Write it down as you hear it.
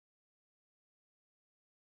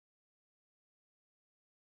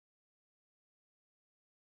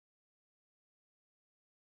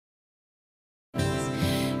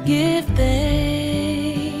Give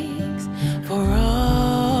thanks for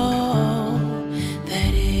all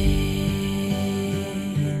that is.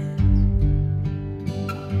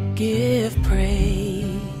 Give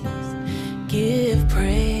praise, give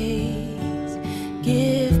praise,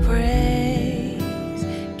 give praise,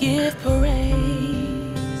 give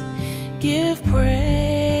praise, give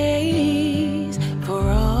praise for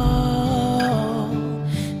all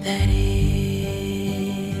that is.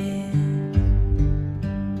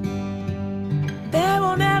 There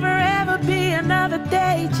will never ever be another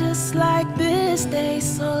day just like this day,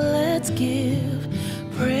 so let's give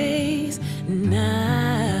praise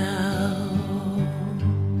now.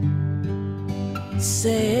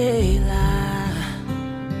 Selah,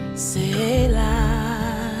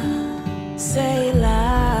 Selah,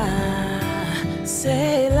 Selah,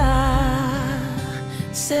 Selah,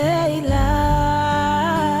 Selah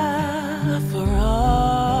for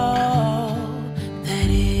all that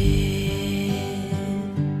is.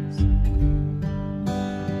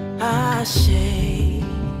 Ashe,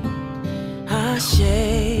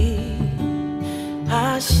 Ashe,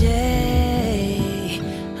 Ashe,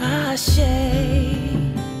 Ashe,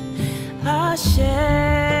 Ashe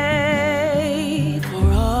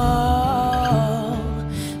for all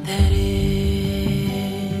that is.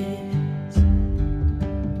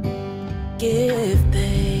 Give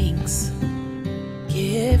thanks,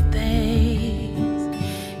 give thanks,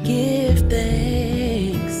 give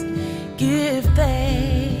thanks, give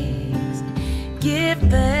thanks, give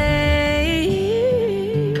thanks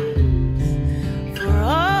for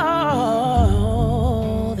all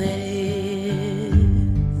that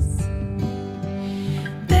is.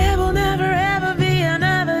 There will never ever be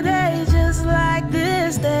another day just like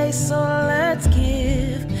this day, so let's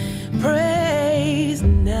give praise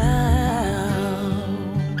now.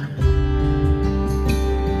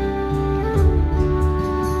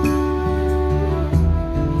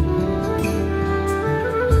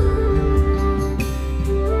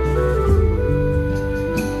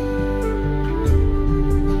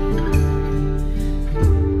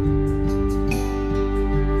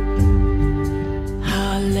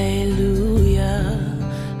 Hallelujah,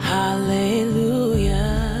 hallelujah,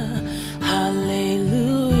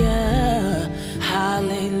 hallelujah,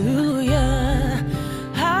 hallelujah,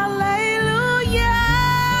 hallelujah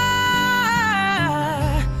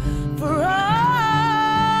for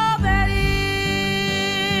all that is.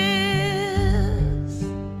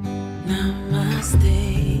 Namaste,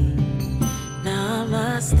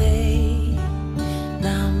 namaste,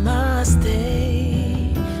 namaste,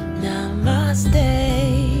 namaste,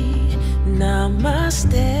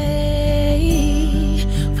 namaste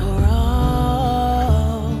for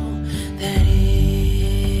all that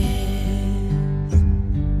is.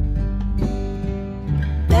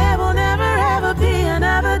 There will never ever be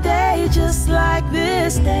another day just like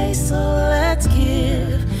this day, so let's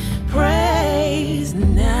give praise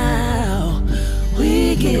now.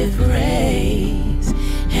 We give praise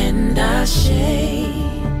and Ashe,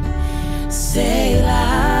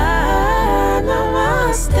 Selah,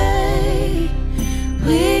 namaste.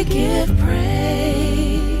 We give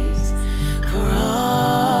praise for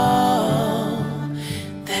all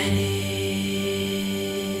that is.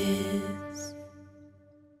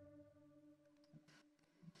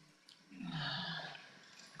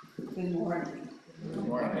 Good morning. Good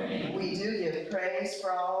morning. We do give praise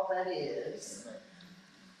for all that is.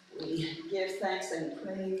 We give thanks and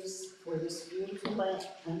praise for this beautiful land,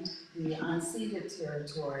 the unceded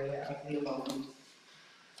territory of the Algonquin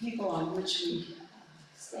people on which we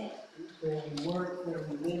stand, where we work, where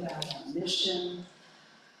we live out our mission,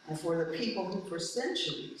 and for the people who for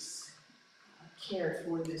centuries cared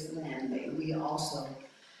for this land. May we also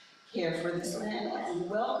care for this land. And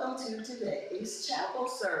welcome to today's chapel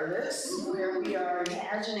service, where we are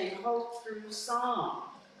imagining hope through song.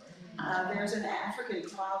 There's an African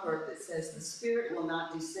proverb that says the Spirit will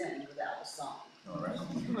not descend without a song. All right.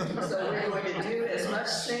 So we're going to do as much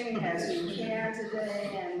singing as we can today,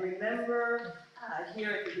 and remember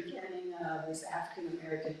here at the beginning of this African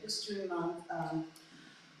American History Month,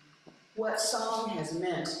 what song has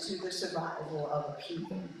meant to the survival of a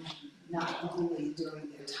people, not only during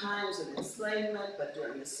their times of enslavement, but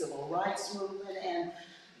during the civil rights movement. And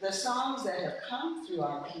the songs that have come through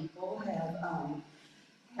our people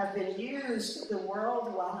have been used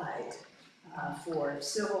worldwide for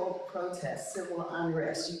civil protests, civil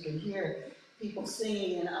unrest. You can hear people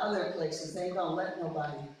singing in other places, "They don't let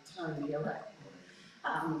nobody turn me around."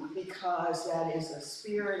 Because that is a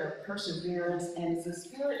spirit of perseverance, and it's a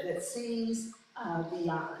spirit that sees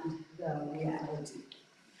beyond the reality.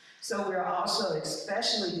 So we're also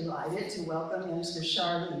especially delighted to welcome Minister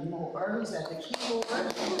Charlene Moore, who's at the keyboard.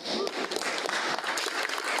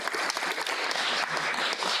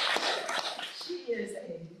 She is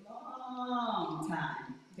a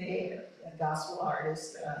long-time Badè, a gospel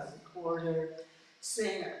artist, recorder,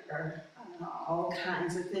 singer, all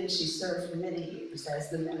kinds of things. She served for many years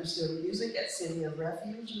as the minister of music at City of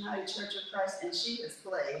Refuge, United Church of Christ, and she has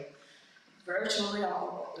played virtually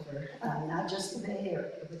all over, not just the Bay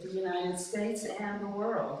Area, but the United States and the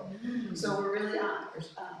world. So we're really honored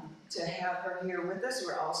to have her here with us.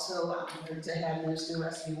 We're also honored to have Minister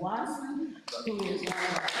Rusty Watson, who is one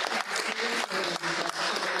of our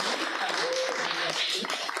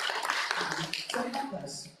to help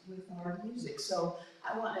us with our music. So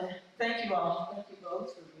I want to thank you all. Thank you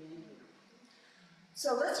both for being here.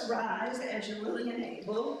 So let's rise as you're willing and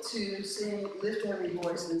able to sing Lift Every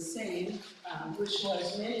Voice and Sing, which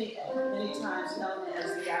was many times known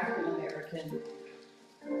as the African American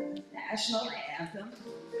national anthem.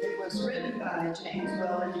 It was written by James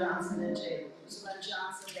Weldon Johnson and J. Roosevelt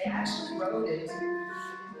Johnson. They actually wrote it,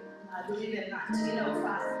 I believe, in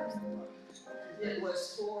 1905. It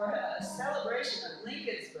was for a celebration of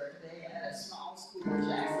Lincoln's birthday at a small school in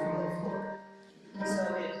Jacksonville, Florida. So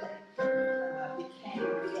it became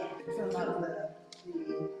the anthem of the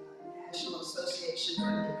National Association for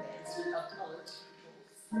the Advancement of Colored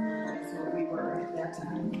People. That's what we were at that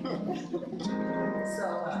time. So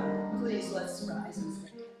please, let's rise and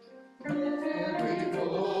sing. Lift every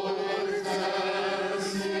voice and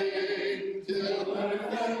sing till earth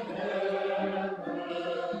and heaven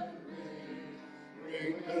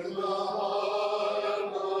ring with the harmonies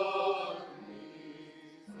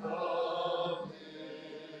of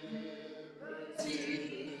liberty.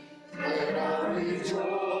 Let our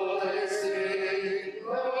rejoicing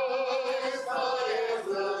rise high as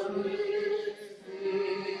the lifting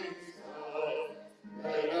sky.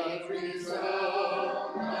 Let us resound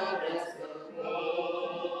loud as the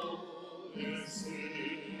rolling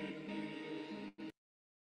sea.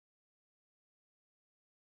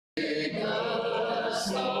 Sing a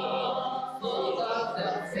song full of the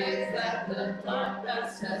faith that the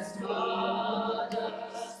darkness has taught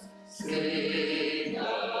us. Sing a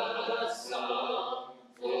song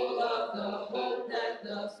full of the hope that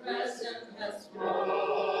the present has brought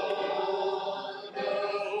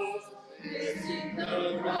us. Lifting the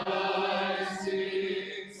rising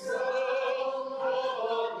sun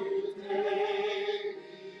on new day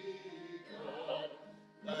begun.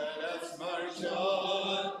 Let us march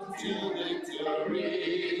on till victory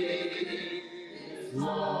is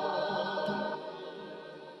won.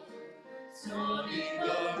 Stormy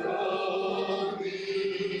the road we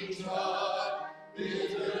trod,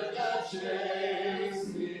 bitter the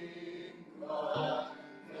chasing cry,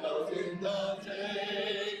 felt in the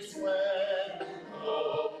days when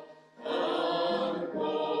hope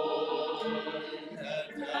unborn had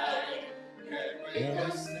died, can make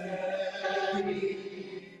us steady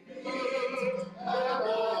beat, and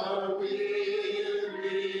our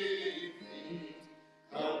weary feet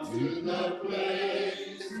come to the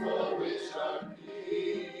place for which our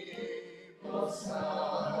people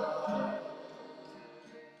sigh.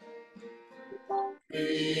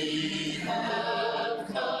 We have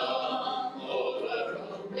come over a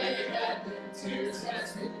way that the tears has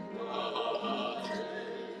been watered.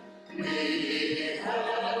 We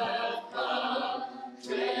have come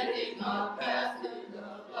treading our path in the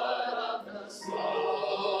blood of the slaughtered.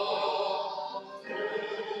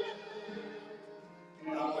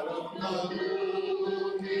 Out of the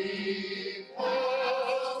gloomy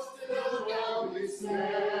past, still now we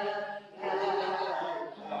stand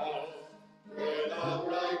and house. When our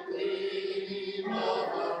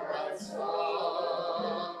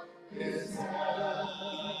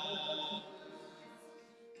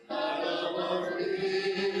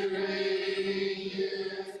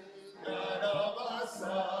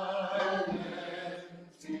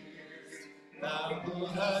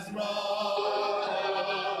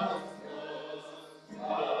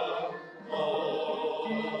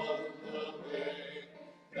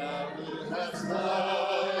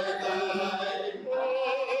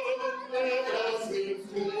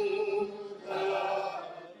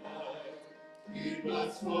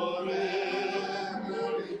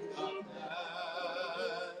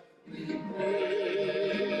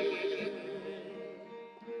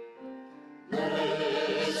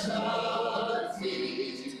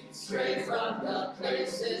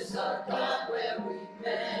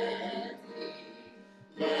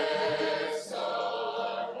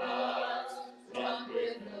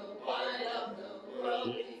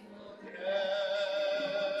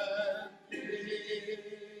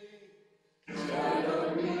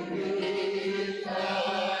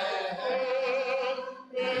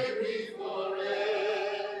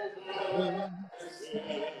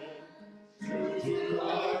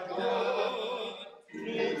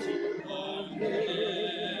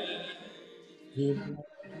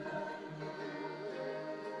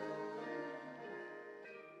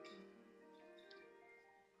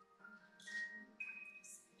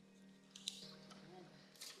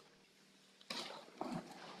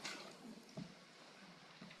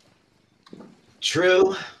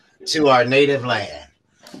True to our native land,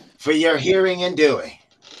 for your hearing and doing.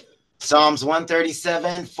 Psalms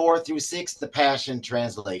 137, 4 through 6, the Passion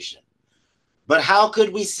Translation. But how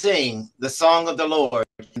could we sing the song of the Lord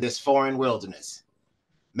in this foreign wilderness?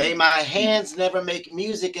 May my hands never make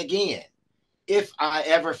music again, if I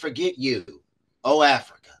ever forget you, O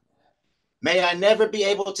Africa. May I never be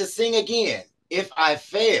able to sing again if I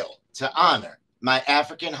fail to honor my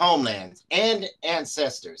African homelands and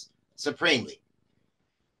ancestors supremely.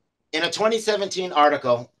 In a 2017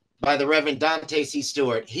 article by the Reverend Dante C.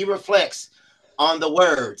 Stewart, he reflects on the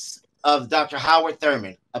words of Dr. Howard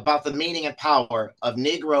Thurman about the meaning and power of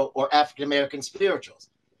Negro or African American spirituals.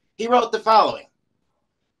 He wrote the following: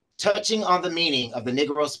 touching on the meaning of the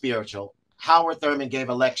Negro spiritual, Howard Thurman gave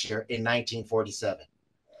a lecture in 1947.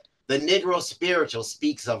 The Negro spiritual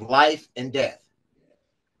speaks of life and death.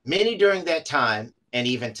 Many during that time, and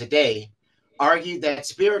even today, argued that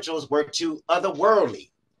spirituals were too otherworldly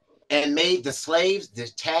and made the slaves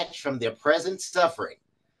detached from their present suffering,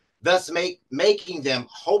 thus making them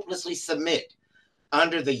hopelessly submit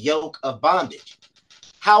under the yoke of bondage.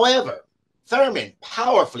 However, Thurman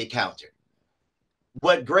powerfully countered: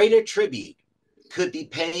 what greater tribute could be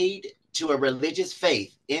paid to a religious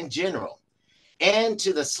faith in general, and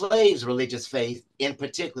to the slaves' religious faith in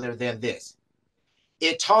particular, than this?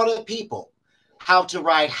 It taught a people how to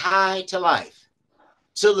ride high to life,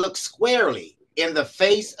 to look squarely in the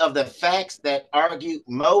face of the facts that argue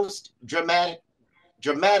most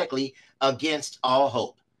dramatically against all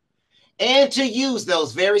hope, and to use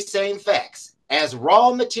those very same facts as raw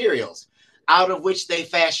materials out of which they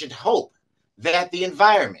fashioned hope that the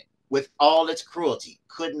environment, with all its cruelty,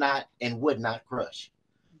 could not and would not crush.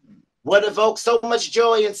 What evokes so much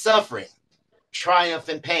joy in suffering, triumph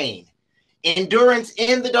in pain, endurance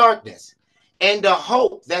in the darkness, and a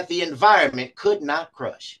hope that the environment could not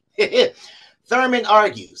crush? Thurman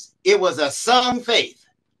argues it was a sung faith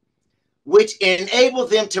which enabled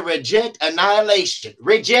them to reject annihilation,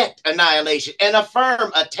 and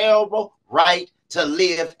affirm a terrible right to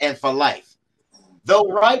live and for life. Though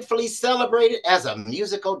rightfully celebrated as a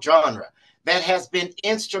musical genre that has been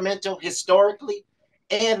instrumental historically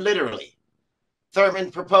and literally,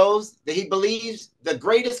 Thurman proposed that he believes the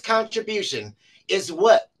greatest contribution is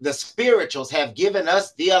what the spirituals have given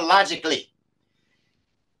us theologically.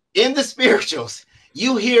 In the spirituals,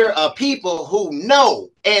 you hear a people who know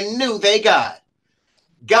and knew they God.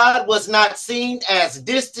 God was not seen as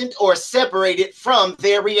distant or separated from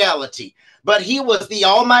their reality, but he was the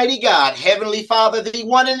Almighty God, Heavenly Father, the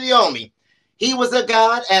one and the only. He was a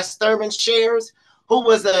God, as Thurman shares, who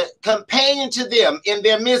was a companion to them in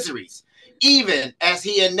their miseries, even as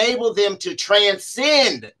he enabled them to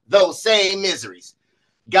transcend those same miseries.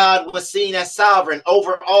 God was seen as sovereign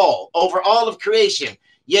over all of creation,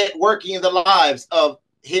 yet working in the lives of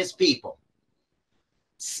his people.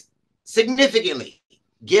 Significantly,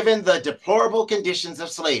 given the deplorable conditions of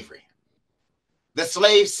slavery, the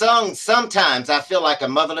slave sung, "Sometimes I feel like a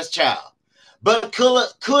motherless child," but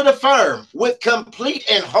could affirm with complete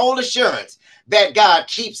and whole assurance that God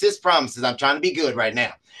keeps his promises. I'm trying to be good right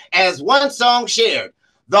now. As one song shared,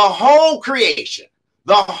 the whole creation,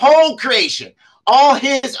 all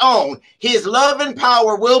his own, his love and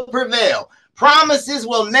power will prevail. Promises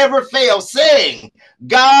will never fail, saying,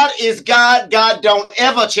 God is God. God don't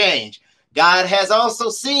ever change. God has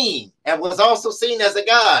also seen and was also seen as a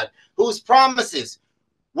God whose promises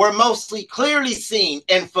were mostly clearly seen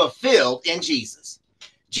and fulfilled in Jesus.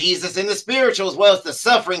 Jesus in the spirituals was the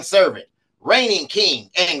suffering servant, reigning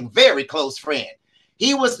king, and very close friend.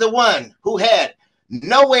 He was the one who had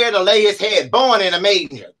nowhere to lay his head, born in a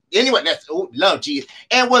manger. Anyway, love Jesus,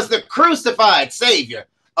 and was the crucified Savior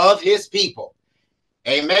of his people.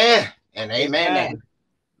 Amen and amen.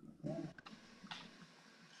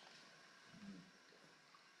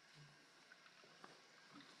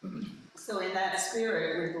 So in that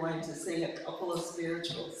spirit, we're going to sing a couple of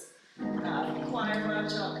spirituals. Choir, why don't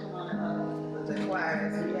y'all come on up with the choir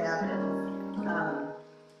if you have it.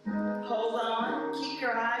 Hold on, keep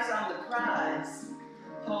your eyes on the prize.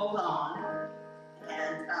 Hold on,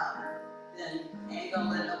 and then ain't gonna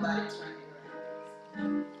let nobody turn you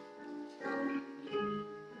around.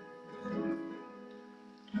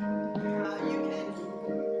 You can,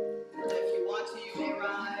 if you want to, you may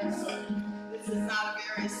rise.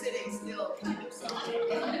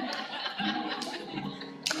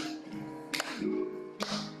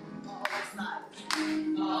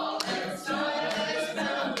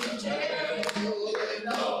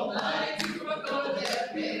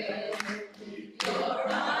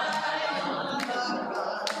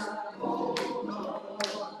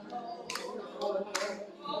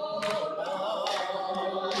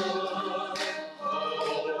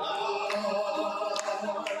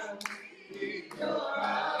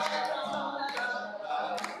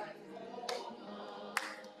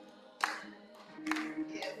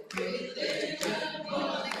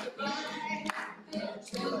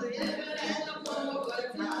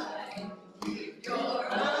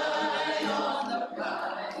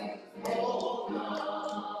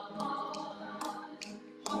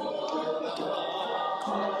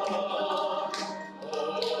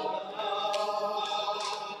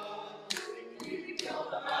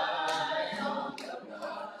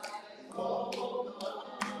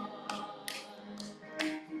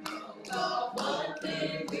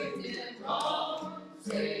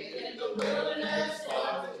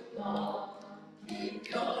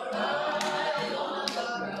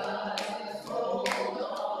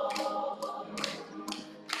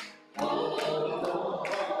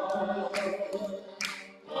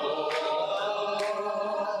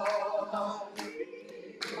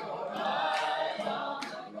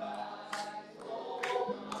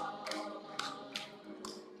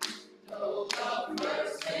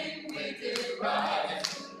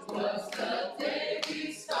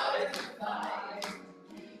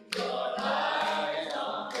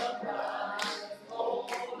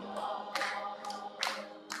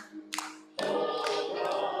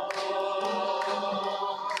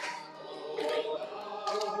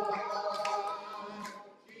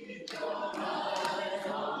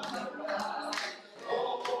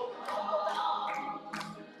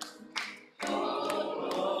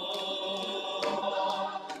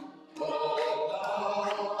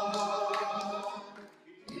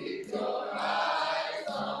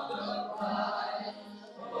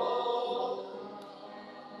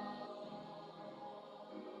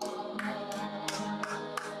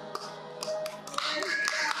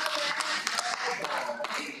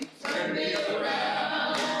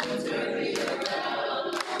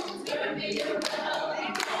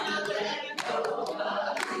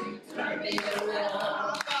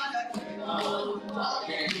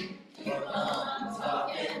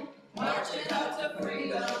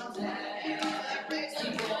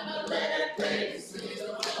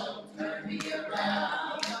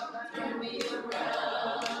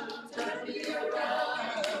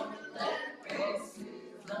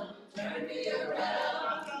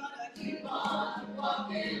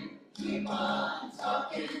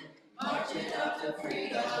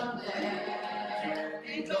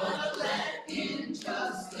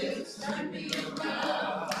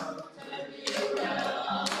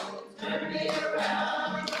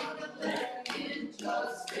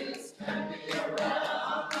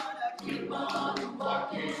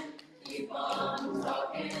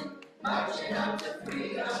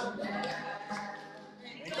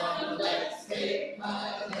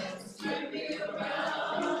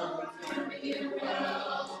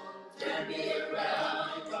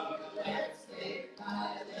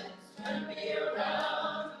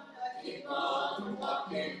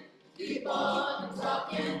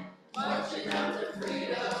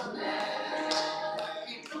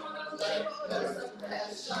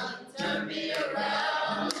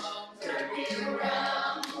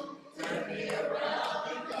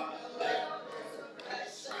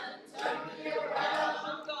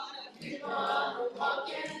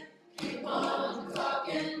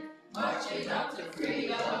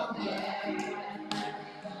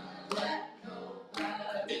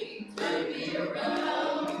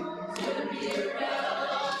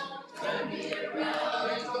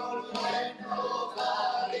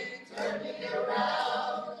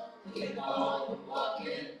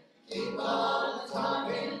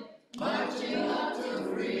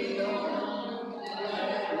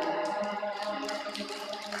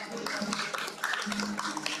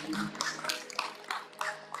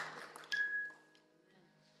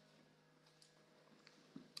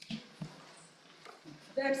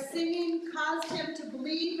 Their singing caused him to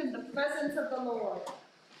believe in the presence of the Lord.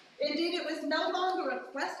 Indeed, it was no longer a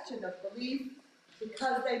question of belief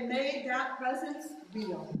because they made that presence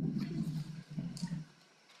real.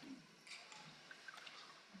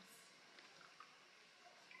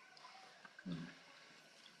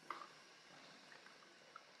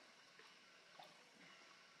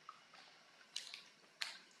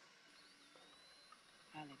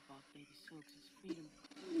 Probably bought Baby Stokes' freedom.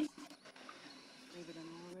 Baby done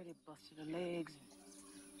already busted her legs,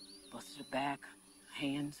 busted her back,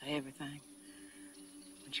 hands, everything.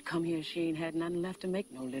 When she come here, she ain't had nothing left to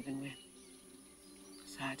make no living with.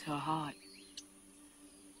 Besides her heart.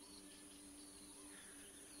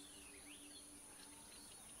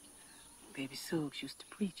 Baby Suggs used to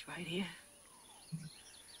preach right here.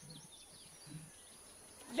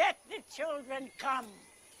 Let the children come.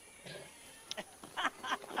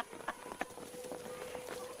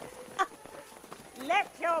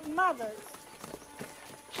 Let your mothers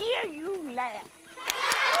hear you laugh.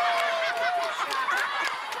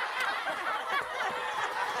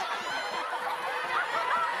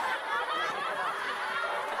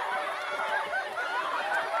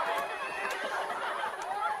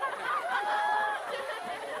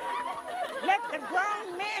 Let the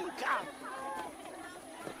grown men come.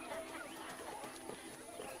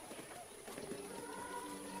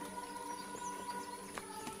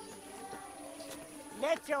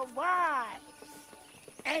 Let your wives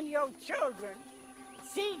and your children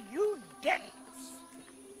see you dance.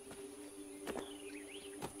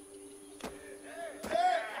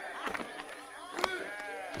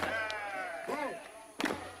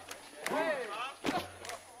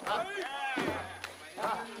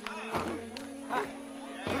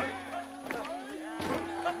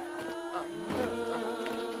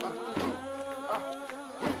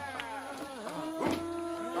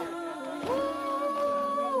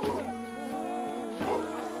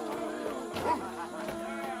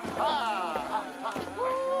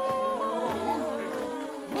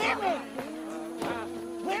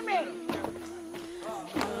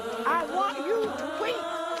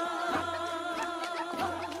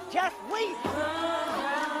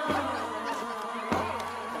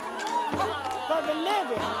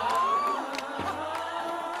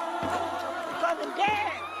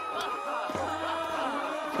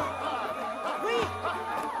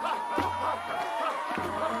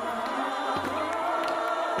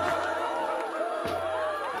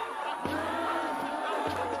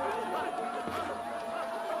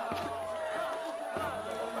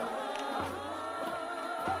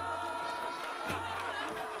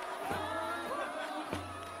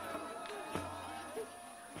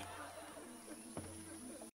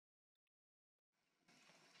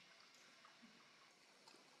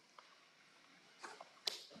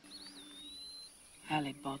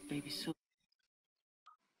 Allie bought Baby Sue.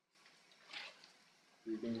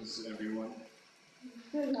 Greetings, everyone.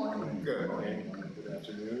 Good morning. Good morning. Good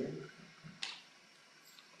afternoon.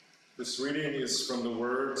 This reading is from the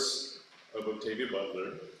words of Octavia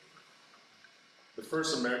Butler, the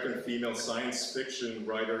first American female science fiction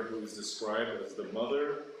writer who is described as the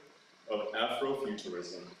mother of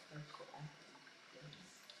Afrofuturism.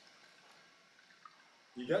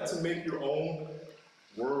 You got to make your own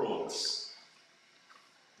worlds.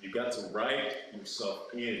 You got to write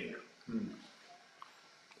yourself in.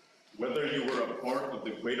 Whether you were a part of the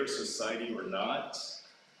greater society or not,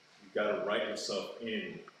 you got to write yourself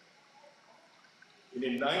in. In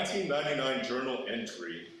a 1999 journal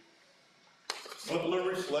entry, Butler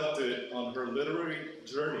reflected on her literary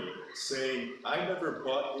journey, saying, "I never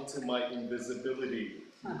bought into my invisibility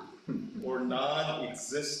or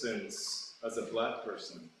non-existence as a Black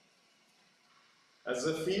person. As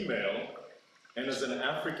a female and as an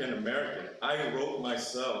African American, I wrote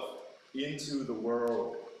myself into the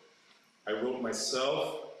world. I wrote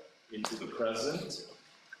myself into the present,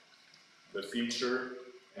 the future,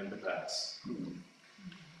 and the past."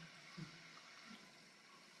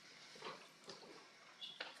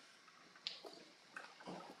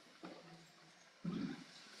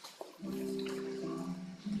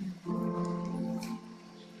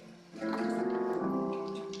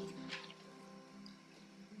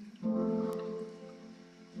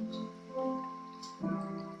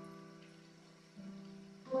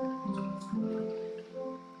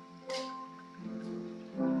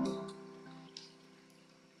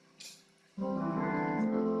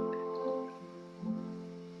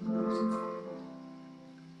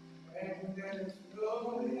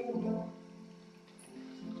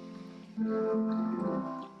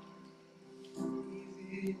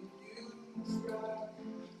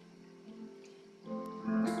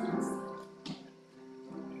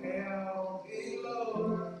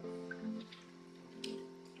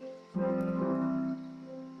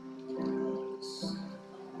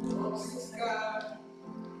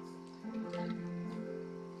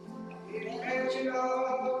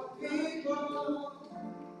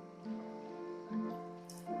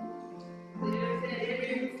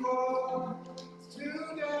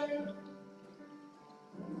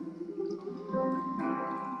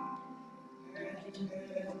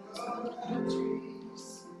 Country.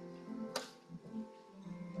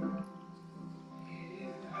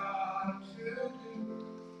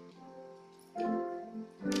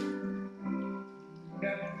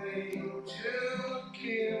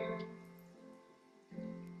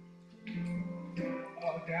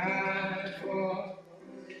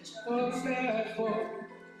 What's that for?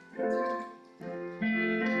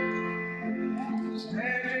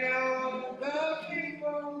 Standing on the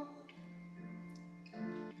people,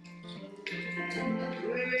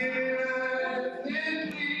 live in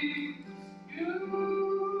me.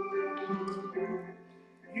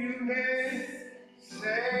 You may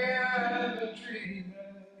say I'm a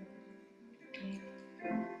dreamer,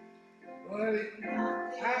 but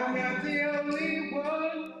I'm not the only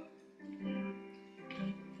one.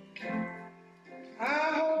 I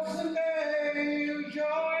hope someday you'll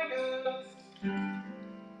join us,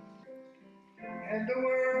 and the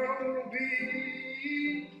world will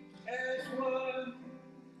be as one.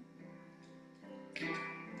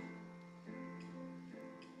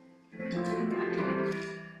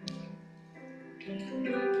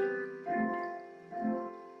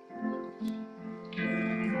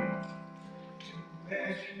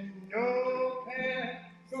 Imagine no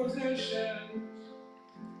possession.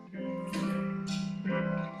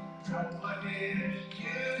 I wonder if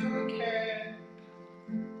you can.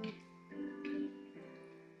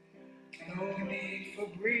 No need for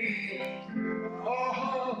greed or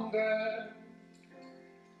hunger.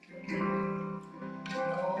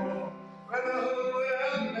 No brotherhood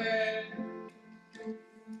of man.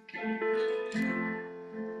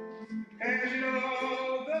 Imagine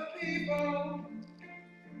all the people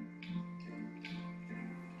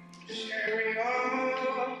sharing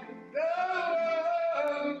all the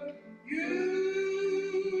love. You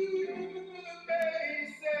may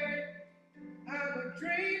say I'm a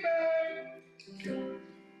dreamer,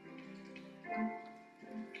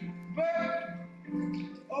 but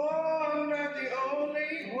oh, I'm not the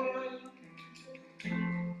only one.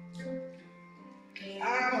 I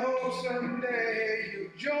hope someday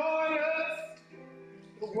you'll join us.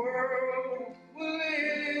 The world will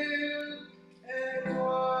live as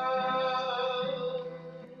one.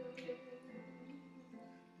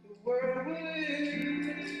 The world will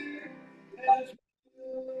live as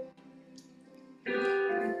one.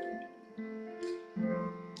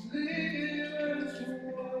 Live as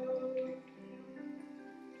one.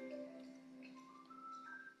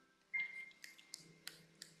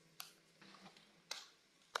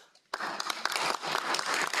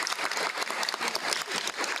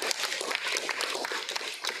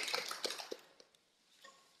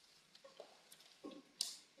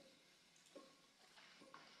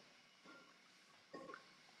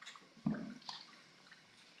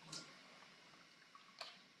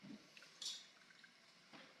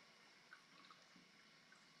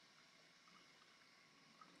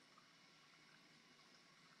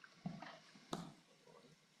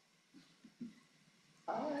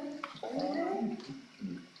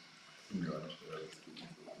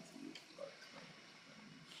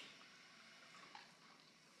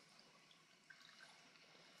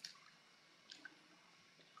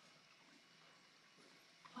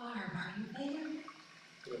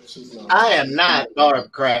 I am not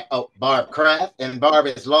Barb Craft. Oh, Barb Craft, and Barb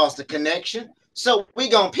has lost the connection. So we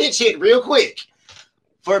gonna pitch it real quick.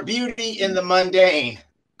 For Beauty in the Mundane,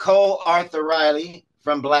 Cole Arthur Riley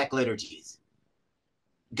from Black Liturgies.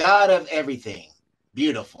 God of everything,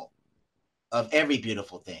 beautiful, of every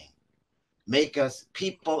beautiful thing. Make us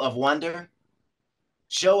people of wonder.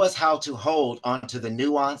 Show us how to hold onto the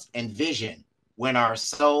nuance and vision when our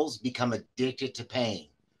souls become addicted to pain,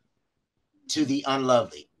 to the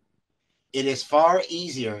unlovely. It is far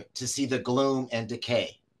easier to see the gloom and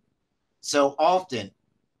decay. So often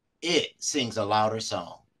it sings a louder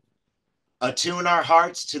song. Attune our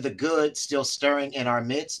hearts to the good still stirring in our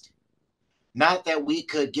midst. Not that we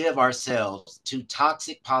could give ourselves to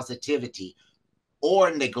toxic positivity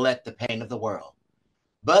or neglect the pain of the world,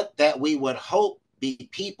 but that we would hope be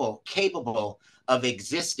people capable of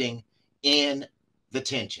existing in the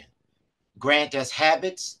tension. Grant us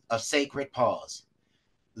habits of sacred pause.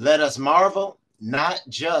 Let us marvel not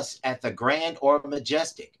just at the grand or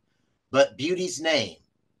majestic, but beauty's name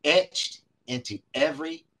etched into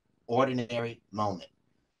every ordinary moment.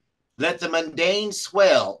 Let the mundane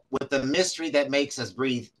swell with the mystery that makes us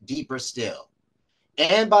breathe deeper still.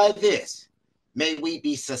 And by this, may we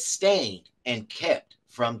be sustained and kept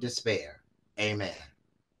from despair. Amen.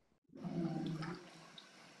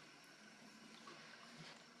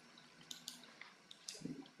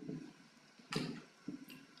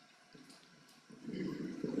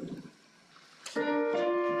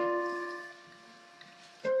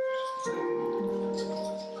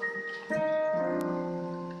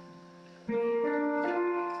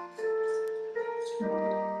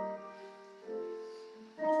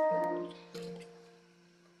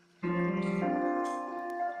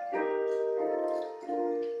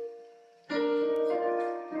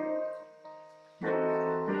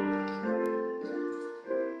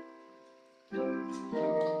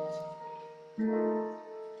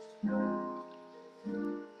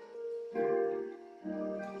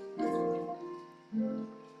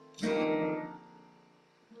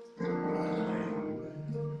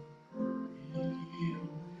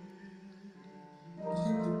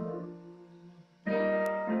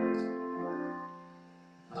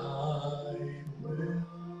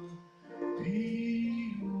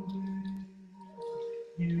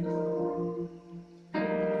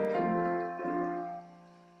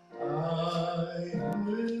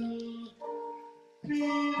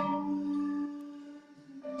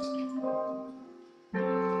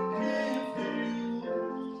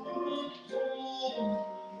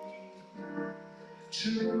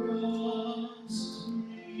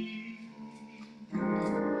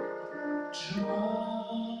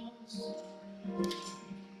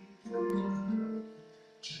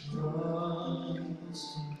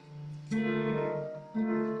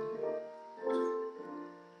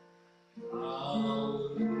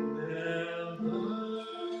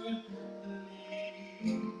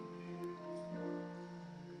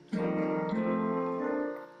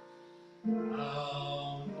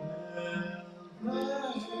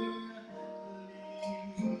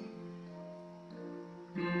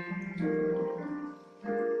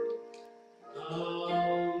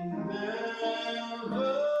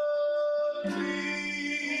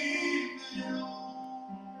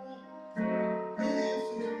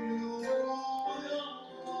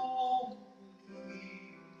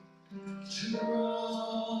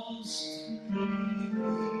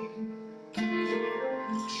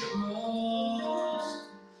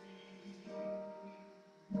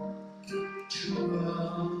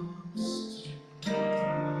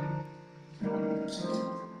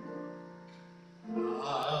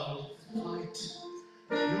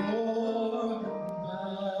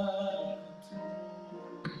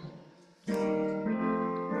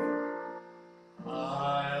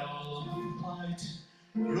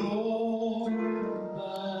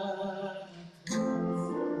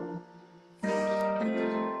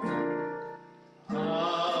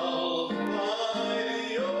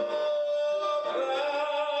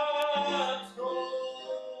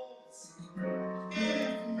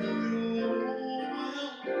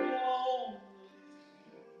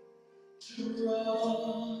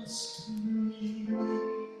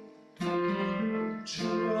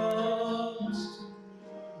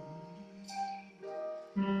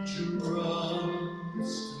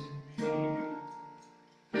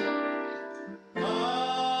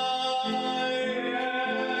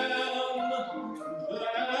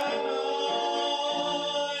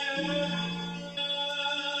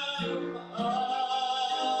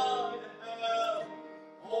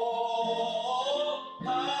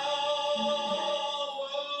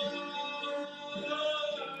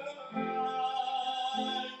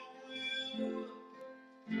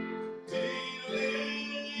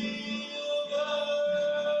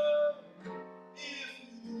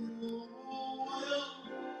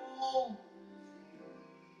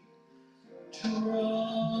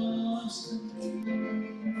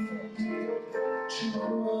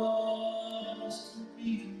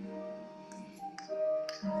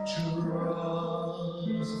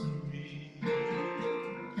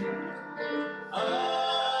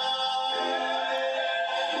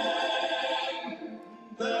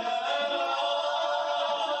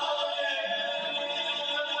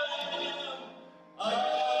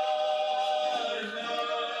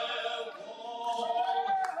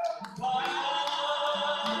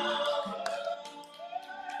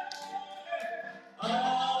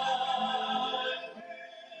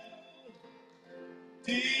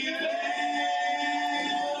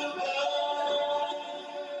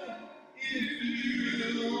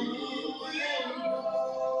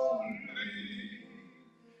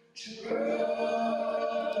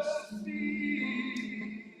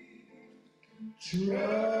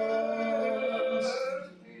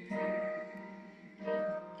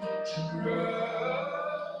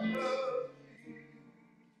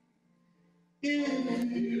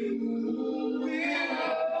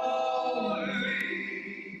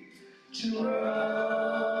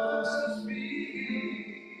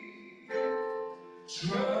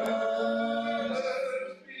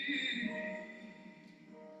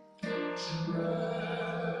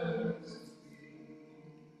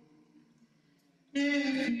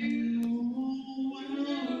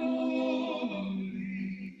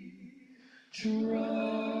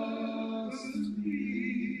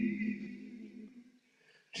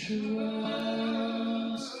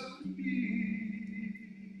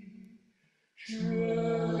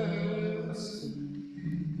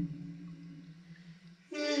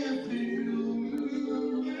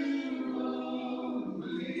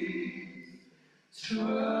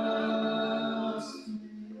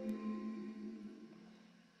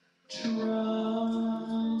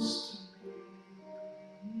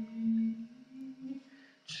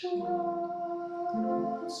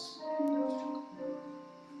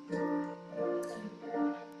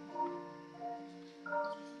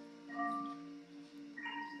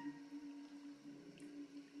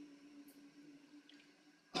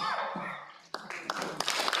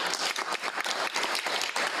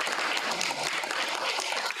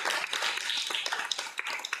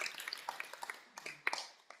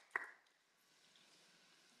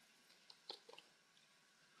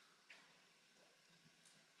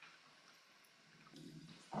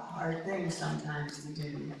 Hard thing sometimes to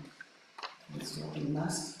do. It's what we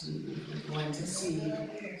must do if we're going to see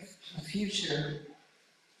a future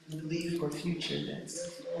and believe for a future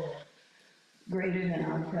that's greater than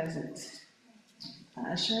our present.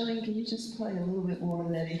 Charlene, can you just play a little bit more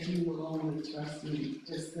of that "If You Alone Would Trust Me"?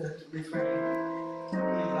 Just the refrain. We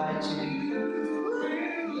invite you.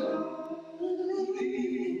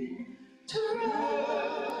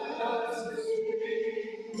 Trust me.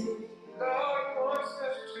 God wants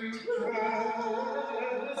us to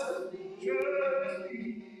trust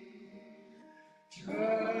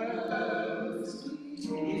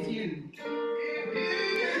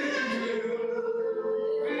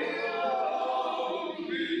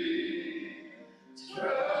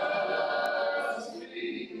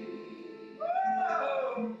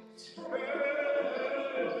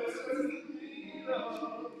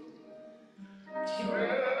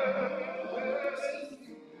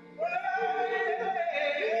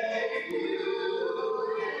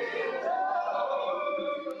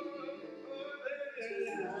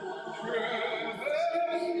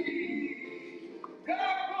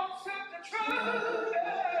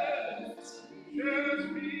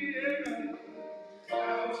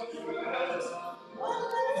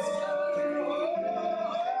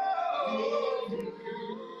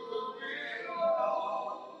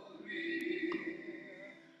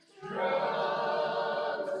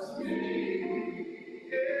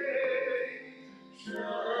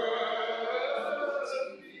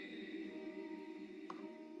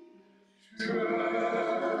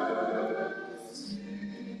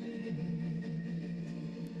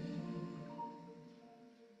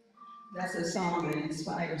song that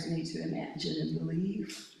inspires me to imagine and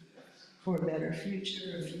believe for a better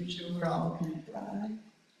future, a future where all can thrive.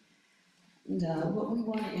 And what we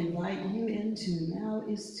want to invite you into now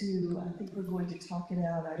is to, I think we're going to talk it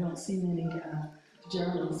out. I don't see many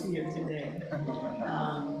journals here today.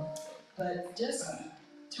 But just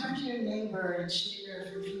turn to your neighbor and share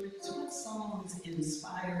for a few minutes what songs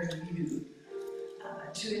inspired you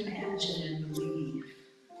to imagine and believe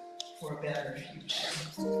for a better future.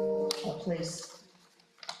 A place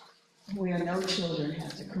where no children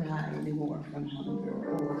have to cry anymore from hunger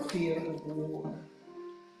or fear of war.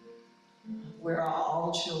 Where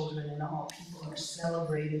all children and all people are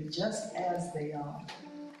celebrated just as they are.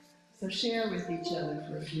 So share with each other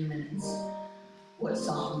for a few minutes what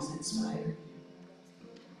songs inspired you.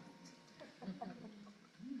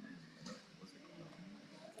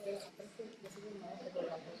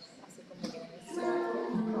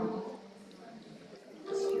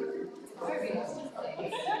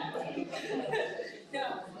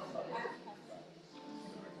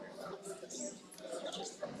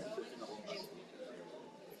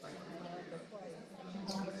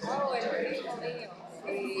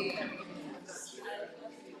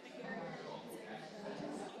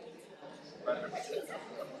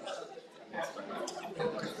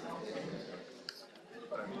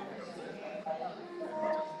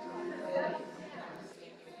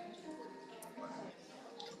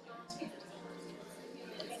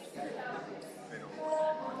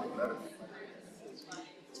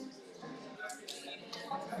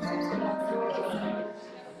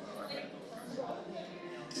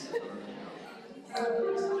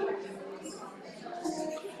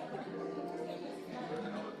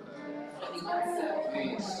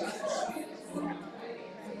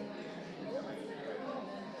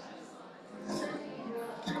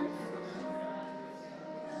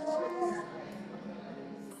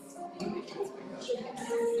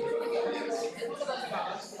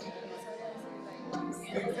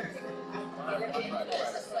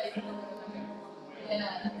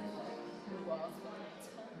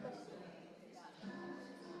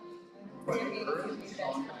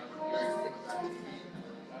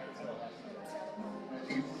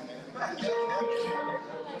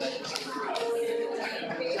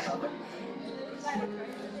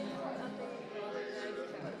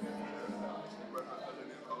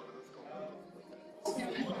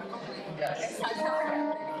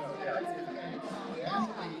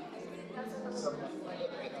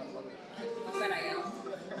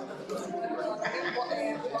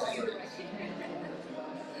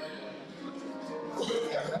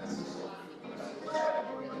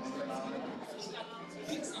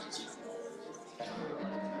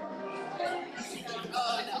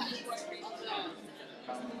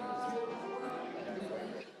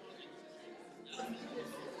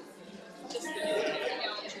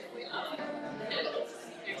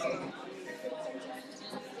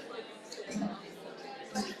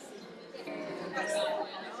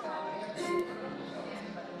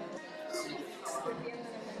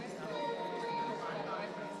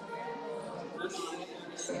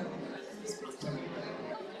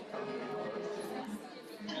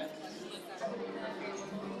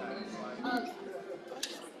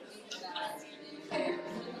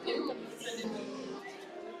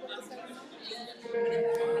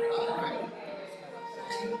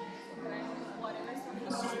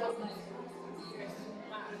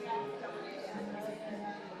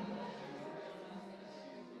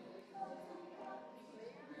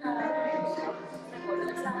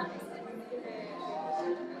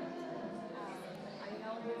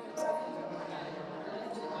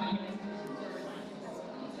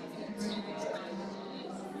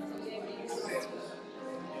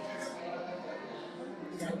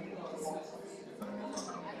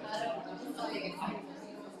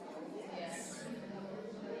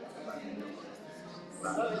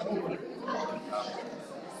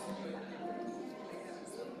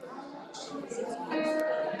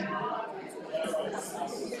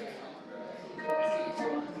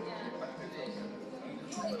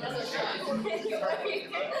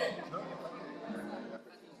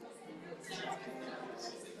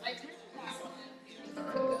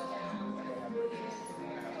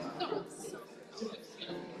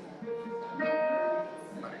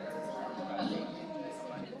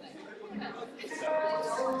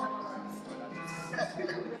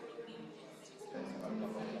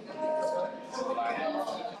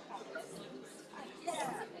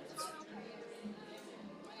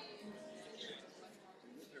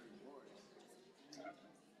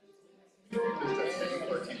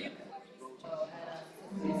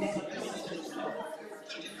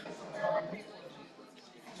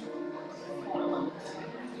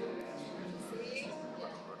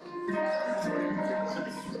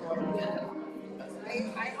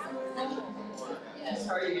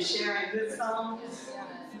 you sharing good songs?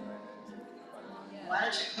 Why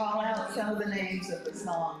don't you call out some of the names of the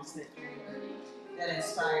songs that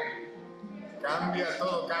inspired you? Cambia,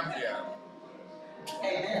 todo cambia.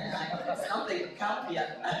 Amen. Something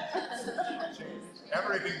cambia.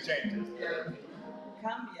 Everything changes.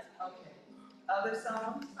 Cambia. Okay. Other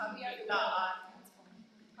songs? How great thou art.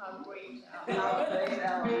 How great thou art.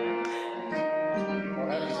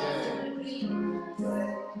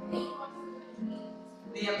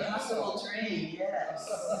 The Impossible Dream, yes.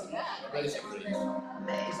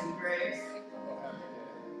 Amazing Grace.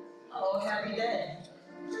 Oh, Happy Day.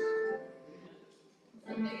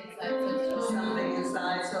 Something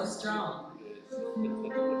inside so strong.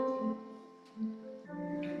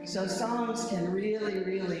 So songs can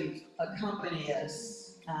really accompany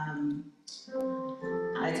us.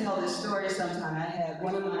 I tell this story sometime. I had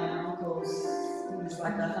one of my uncles, he was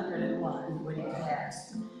like 101 when he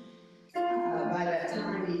passed. By that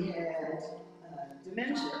time he had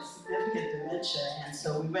dementia, significant dementia, and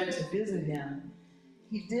so we went to visit him.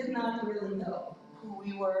 He did not really know who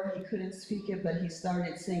we were, he couldn't speak it, but he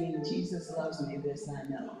started singing, "Jesus loves me, this I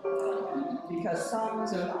know." Because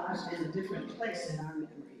songs are lodged in a different place in our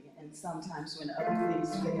memory, and sometimes when other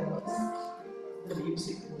things fail us, the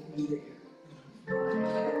music will be there.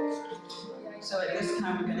 So at this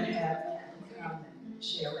time, we're going to have him come and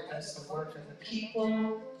share with us the work of the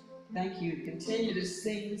people. Thank you. Continue to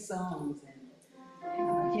sing songs and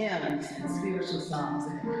hymns and spiritual songs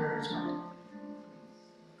and encouragement.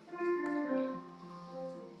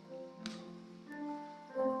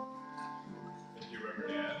 Thank you,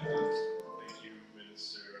 Reverend Ann. Thank you,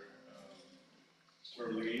 Minister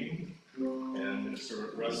Charlene and Minister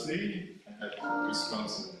Rusty. I had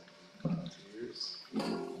goosebumps and tears.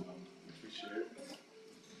 Appreciate it.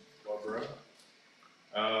 Barbara.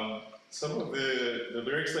 Some of the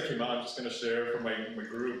lyrics that came out, I'm just going to share for my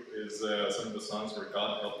group, is some of the songs were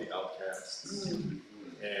 "God Help the Outcasts."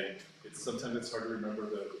 And sometimes it's hard to remember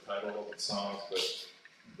the title of the songs, but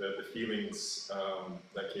the feelings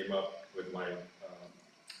that came up with my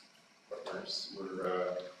partners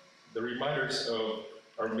were the reminders of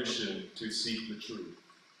our mission to seek the truth.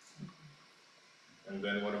 And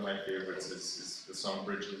then one of my favorites is the song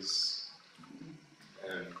 "Bridges,"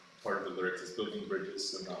 and part of the lyrics is "building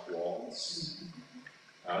bridges and not walls,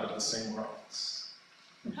 out of the same rocks."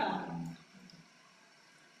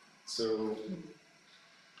 So,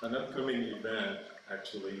 an upcoming event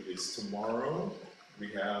actually is tomorrow.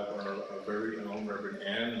 We have our very own Reverend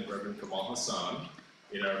Ann and Reverend Kamal Hassan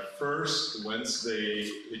in our first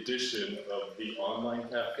Wednesday edition of the online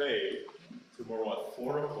cafe tomorrow at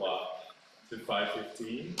 4 o'clock to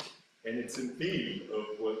 5:15. And it's in theme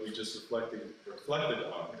of what we just reflected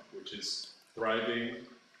on, which is thriving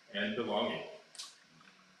and belonging.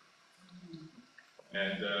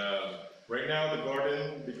 And right now the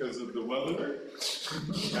garden, because of the weather, it's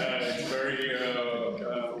very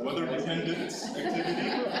weather-dependent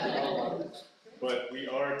activity. But we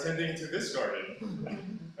are tending to this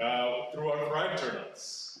garden through our Thrive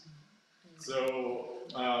Journals. So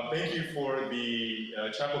thank you for the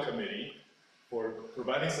Chapel Committee for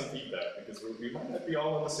providing some feedback, because we might not be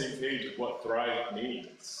all on the same page of what thrive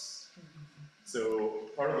means. So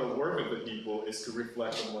part of the work of the people is to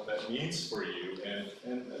reflect on what that means for you and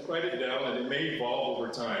write it down, and it may evolve over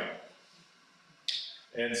time.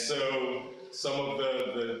 And so some of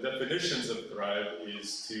the definitions of thrive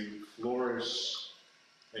is to flourish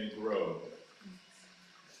and grow.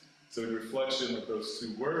 So in reflection of those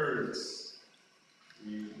two words,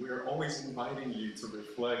 we are always inviting you to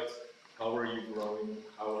reflect. How are you growing?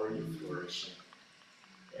 How are you flourishing?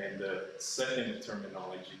 And the second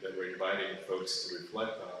terminology that we're inviting folks to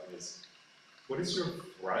reflect on is, what is your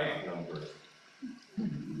thrive number?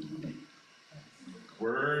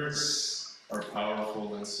 Words are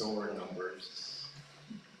powerful, and so are numbers.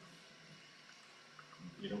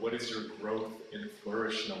 You know, what is your growth and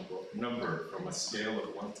flourish number from a scale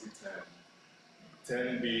of 1 to 10?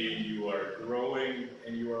 10 being you are growing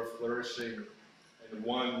and you are flourishing, and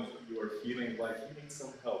 1, you are feeling like you need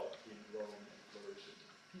some help in growing and flourishing.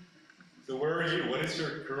 So where are you? What is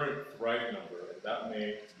your current thrive number? And that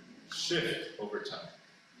may shift over time.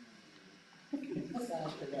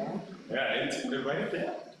 Yeah, write it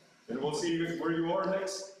down. And we'll see where you are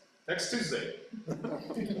next Tuesday.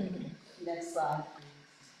 Next slide.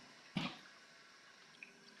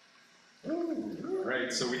 All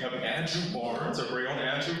right, so we have Andrew Barnes, our very own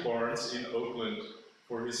Andrew Barnes in Oakland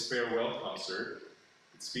for his farewell concert.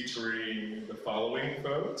 It's featuring the following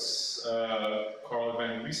folks: Carl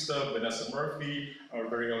Evangelista, Vanessa Murphy, our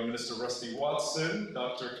very own Minister Rusty Watson,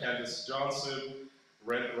 Dr. Candace Johnson,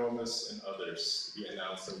 Brent Romas and others to be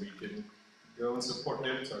announced, so we can go and support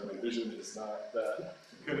him. So my vision is not that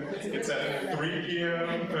good. It's at 3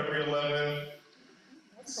 p.m. February 11th.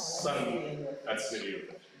 That's City of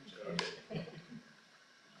Refuge. Okay.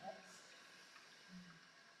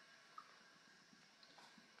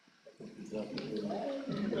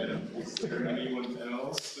 Is there anyone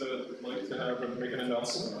else that would like to make an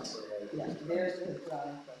announcement? Yeah, there's the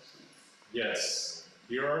drawing questions. Yes,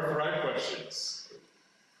 here are Thrive questions.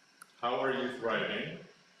 How are you thriving?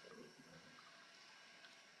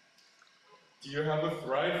 Do you have a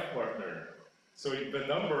Thrive partner? So the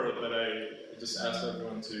number that I just asked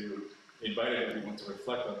everyone to, invited everyone to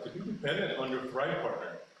reflect on, could be dependent on your Thrive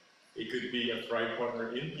partner. It could be a Thrive partner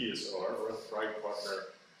in PSR or a Thrive partner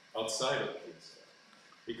outside of PSR.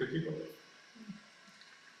 It could be both.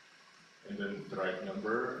 And then Thrive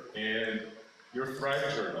number and your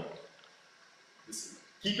Thrive journal.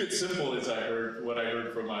 Keep it simple is what I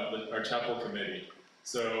heard from our chapel committee.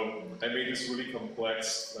 So I made this really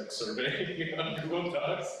complex survey on Google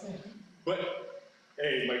Docs. But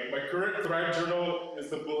hey, my current Thrive journal is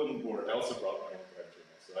the bulletin board. I also brought my own Thrive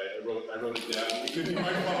journal, so I wrote it down. It could be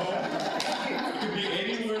my phone. It could be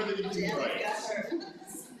anywhere that you can write.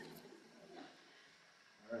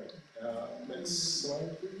 All right, next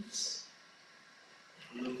slide, please.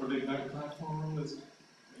 For the Ignite platform, does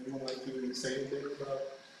anyone like to say anything about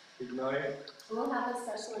Ignite? We'll have a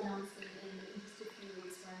special announcement in just a few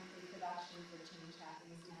weeks. We're in pre-production for Change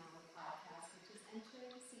Happens Now, the podcast, which is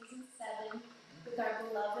entering season 7 with our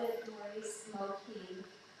beloved Maurice Mo King,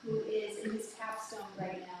 who is in his capstone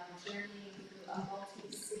right now, journeying through a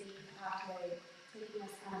multi-city pathway, taking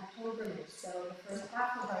us on a pilgrimage. So the first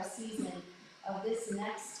half of our season of this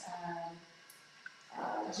next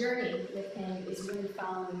journey with him is really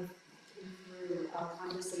following through our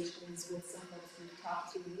conversations with some folks we've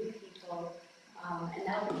talked to, new people, and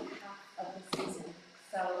that'll be half of the season.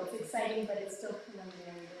 So it's exciting, but it's still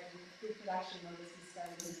preliminary. We're in pre-production mode as we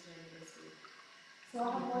started this journey this week. So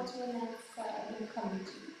I'll have more to announce in the coming 2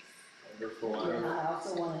 weeks. Wonderful. And I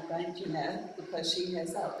also want to thank Jeanette because she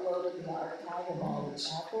has uploaded the archive of all the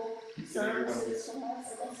chapel services from us.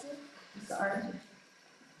 Sorry.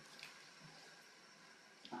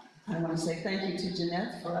 I want to say thank you to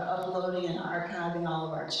Jeanette for uploading and archiving all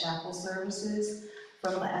of our chapel services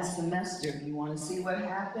from last semester. If you want to see what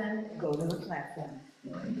happened, go to the platform.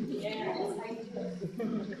 Yeah.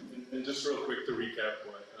 And just real quick to recap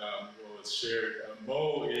what was shared,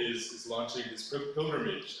 Mo is launching his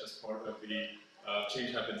pilgrimage as part of the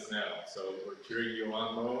Change Happens Now. So we're cheering you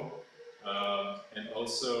on, Mo. And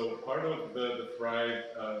also part of the Thrive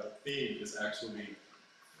theme is actually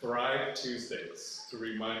Thrive Tuesdays, to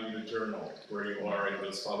remind you to journal where you are in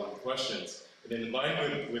those following questions. And in line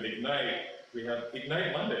with Ignite, we have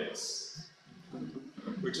Ignite Mondays,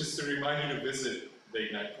 which is to remind you to visit the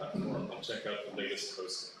Ignite platform and check out the latest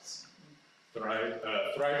postings.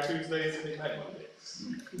 Thrive Tuesdays and Ignite Mondays.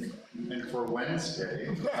 And for Wednesday,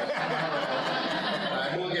 and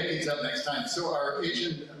we'll get these up next time. So our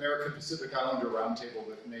Asian American Pacific Islander Roundtable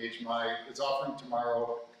with NHMI is offering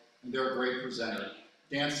tomorrow, and they're a great presenter.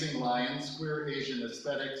 Dancing Lions, Queer Asian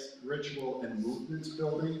Aesthetics, Ritual and Movements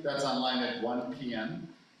Building. That's online at 1 p.m.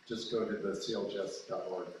 Just go to the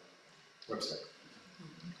cljust.org website.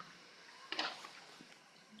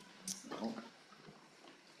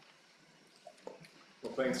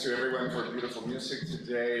 Well, thanks to everyone for beautiful music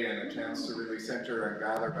today and a chance to really center and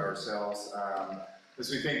gather ourselves. As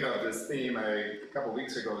we think of this theme, a couple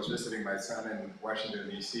weeks ago I was visiting my son in Washington,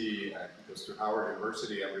 D.C. He goes to Howard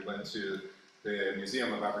University, and we went to the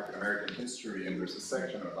Museum of African American History, and there's a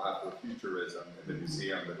section of Afrofuturism in the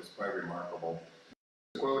museum that is quite remarkable.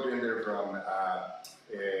 A quote in there from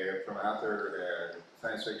author,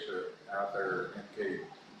 science fiction author N.K.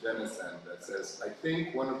 Jemisin that says, "I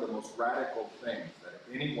think one of the most radical things that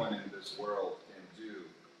anyone in this world can do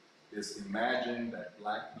is imagine that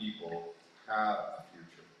Black people have a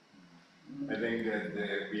future." I think that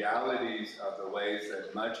the realities of the ways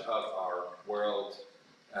that much of our world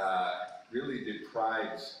really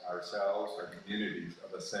deprives ourselves, our communities,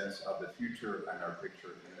 of a sense of the future and our picture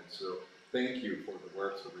in it. So thank you for the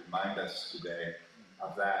work to remind us today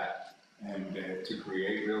of that, and to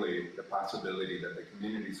create really the possibility that the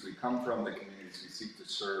communities we come from, the communities we seek to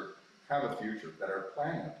serve, have a future, that our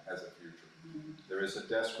planet has a future. There is a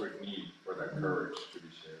desperate need for that courage to be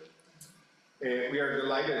shared. We are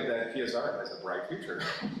delighted that PSR has a bright future,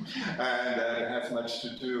 and that it has much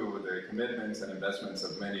to do with the commitments and investments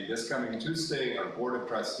of many. This coming Tuesday, our Board of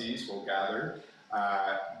Trustees will gather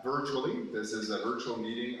virtually. This is a virtual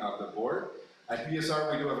meeting of the board, At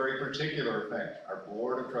PSR, we do a very particular thing. Our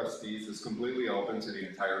board of trustees is completely open to the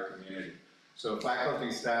entire community. So faculty,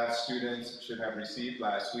 staff, students should have received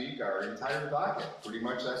last week our entire docket. Pretty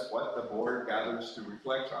much that's what the board gathers to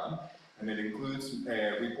reflect on. And it includes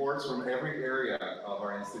reports from every area of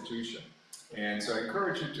our institution. And so I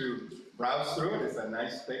encourage you to browse through it. It's a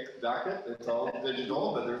nice thick docket. It's all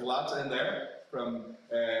digital, but there's lots in there, from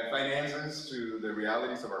finances to the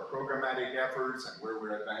realities of our programmatic efforts and where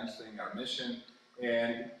we're advancing our mission.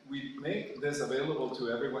 And we make this available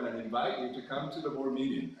to everyone and invite you to come to the board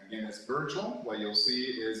meeting. Again, it's virtual. What you'll see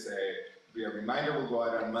is a reminder will go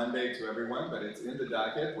out on Monday to everyone, but it's in the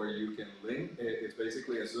docket where you can link. It's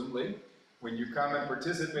basically a Zoom link. When you come and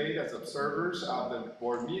participate as observers of the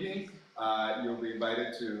board meeting, you'll be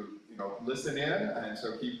invited to listen in, and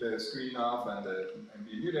so keep the screen off and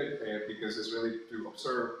be muted because it's really to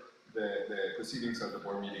observe the proceedings of the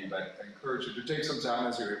board meeting. But I encourage you to take some time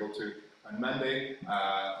as you're able to. On Monday,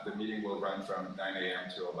 the meeting will run from 9 a.m.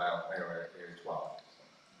 to about 12.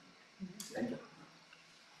 Thank you.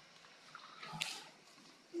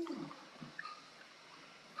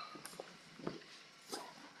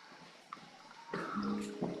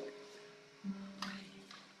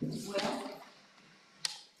 Well,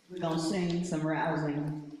 we're going to sing some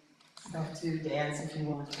rousing stuff to dance if you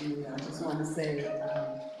want to. I just want to say,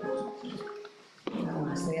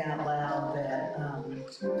 out loud that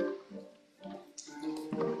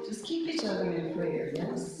just keep each other in prayer,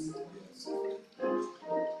 yes?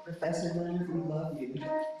 Professor Leonard, we love you.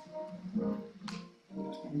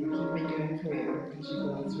 And you're keeping you in prayer as you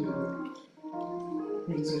go through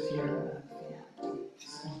things with your family.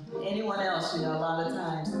 So, anyone else, a lot of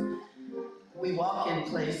times we walk in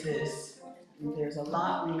places, and there's a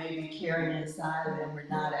lot we may be carrying inside and we're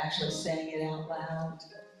not actually saying it out loud.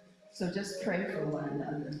 So just pray for one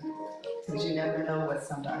another, because you never know what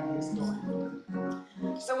somebody is going through.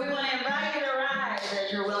 So we want to invite you to rise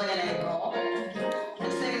as you're willing and able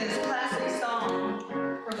and sing this classic song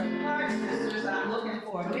from the Clark Sisters, I'm Looking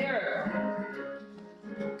for a Miracle.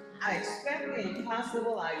 I expect the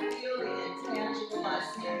impossible, I feel the intangible, I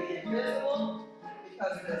see the invisible,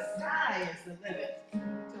 because the sky is the limit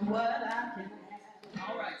to what I can have.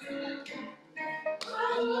 All right, sing that again.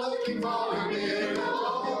 I'm looking for a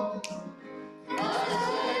miracle. I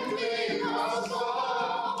expect the impossible.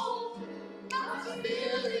 I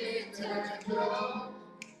feel the intangible.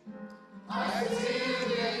 I see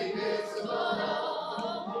the invisible.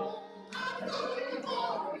 I'm looking for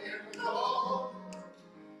a miracle.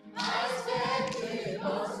 I expect the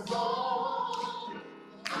impossible.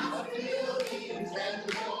 I feel the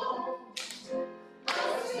intangible. I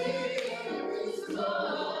see the invisible.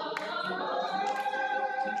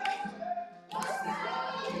 The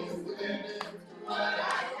sky is the limit to what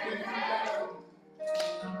I can have.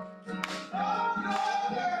 The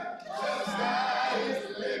sky is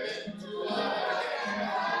the limit to what I can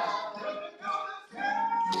have.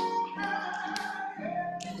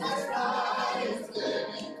 The sky is the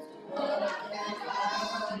limit to what I can have.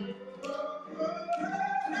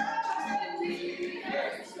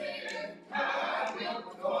 I will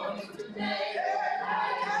perform it today.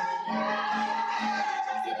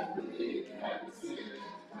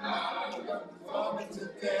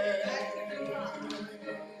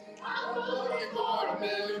 I'm looking for a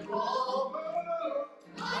miracle.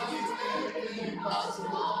 I expect the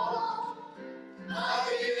impossible. I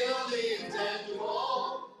feel the intangible.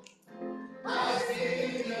 I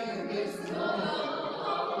see the invisible.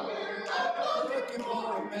 I'm looking for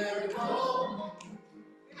a miracle.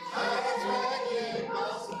 I expect the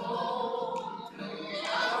impossible.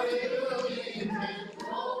 I feel the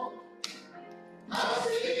intangible. I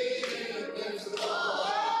see the invisible.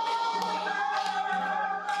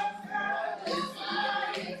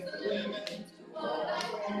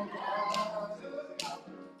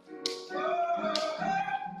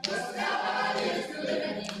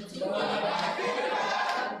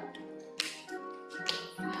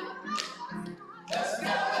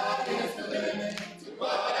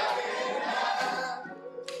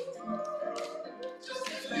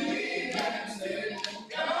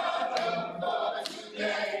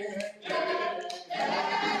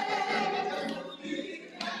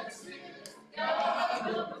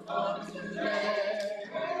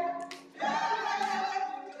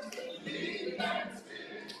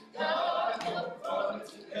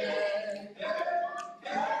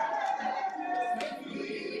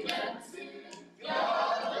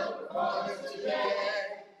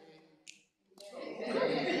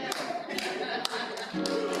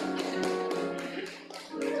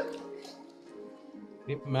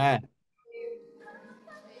 Man.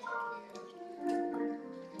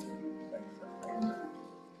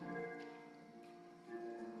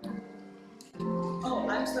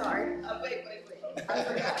 sorry. Wait. I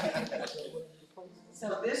forgot.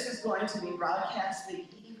 So this is going to be broadcast the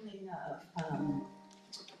evening of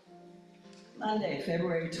Monday,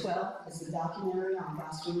 February 12th. It's a documentary on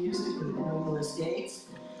gospel music with Louis Gates.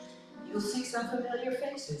 You'll see some familiar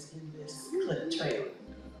faces in this clip trailer.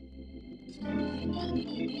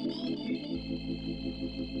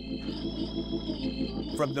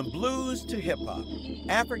 From the blues to hip-hop,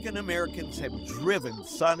 African Americans have driven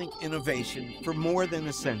sonic innovation for more than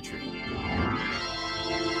a century.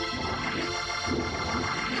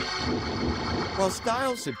 While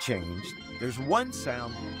styles have changed, there's one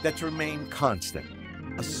sound that's remained constant,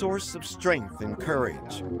 a source of strength and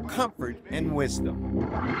courage, comfort and wisdom.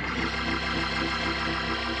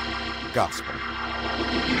 Gospel.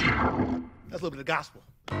 That's a little bit of gospel.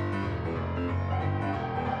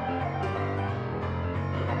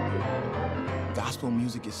 Gospel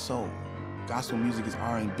music is soul. Gospel music is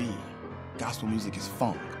R&B. Gospel music is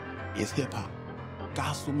funk. It's hip-hop.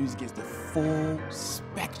 Gospel music is the full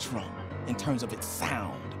spectrum in terms of its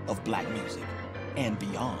sound of black music and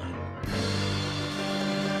beyond.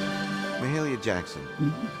 Mahalia Jackson,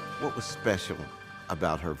 what was special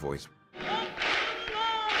about her voice?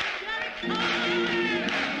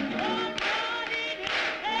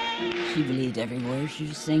 She believed every word she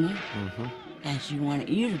was singing, and she wanted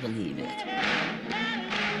you to believe it.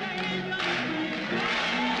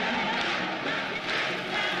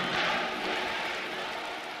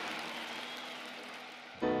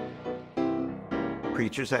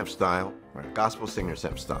 Preachers have style, right? Gospel singers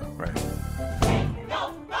have style, right?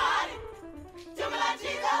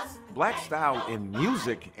 Black style in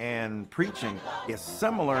music and preaching is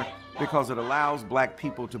similar because it allows black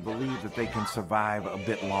people to believe that they can survive a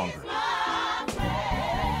bit longer.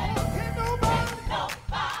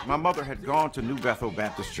 My mother had gone to New Bethel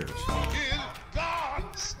Baptist Church.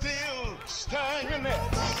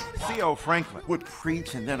 C.O. Franklin would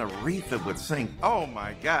preach and then Aretha would sing. Oh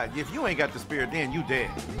my God, if you ain't got the spirit then, you dead.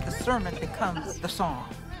 The sermon becomes the song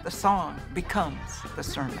becomes the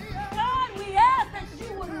sermon. God, we ask that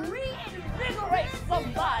you would reinvigorate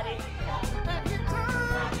somebody.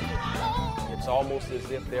 It's almost as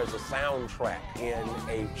if there's a soundtrack in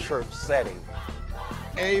a church setting.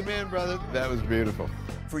 Amen, brother. That was beautiful.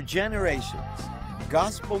 For generations,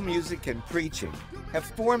 gospel music and preaching have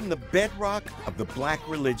formed the bedrock of the black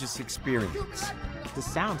religious experience. The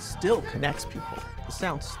sound still connects people. The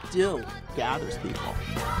sound still gathers people.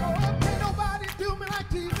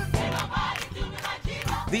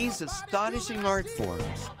 These astonishing art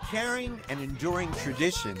forms, carrying an enduring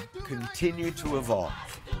tradition, continue to evolve.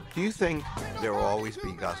 Do you think there will always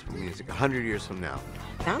be gospel music 100 years from now?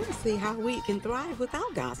 I don't see how we can thrive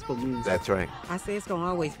without gospel music. That's right. I say it's going to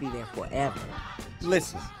always be there forever.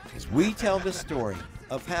 Listen as we tell the story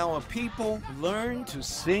of how a people learn to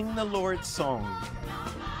sing the Lord's song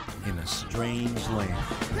in a strange land.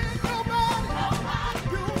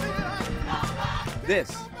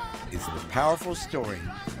 This is the powerful story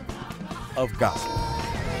of gospel.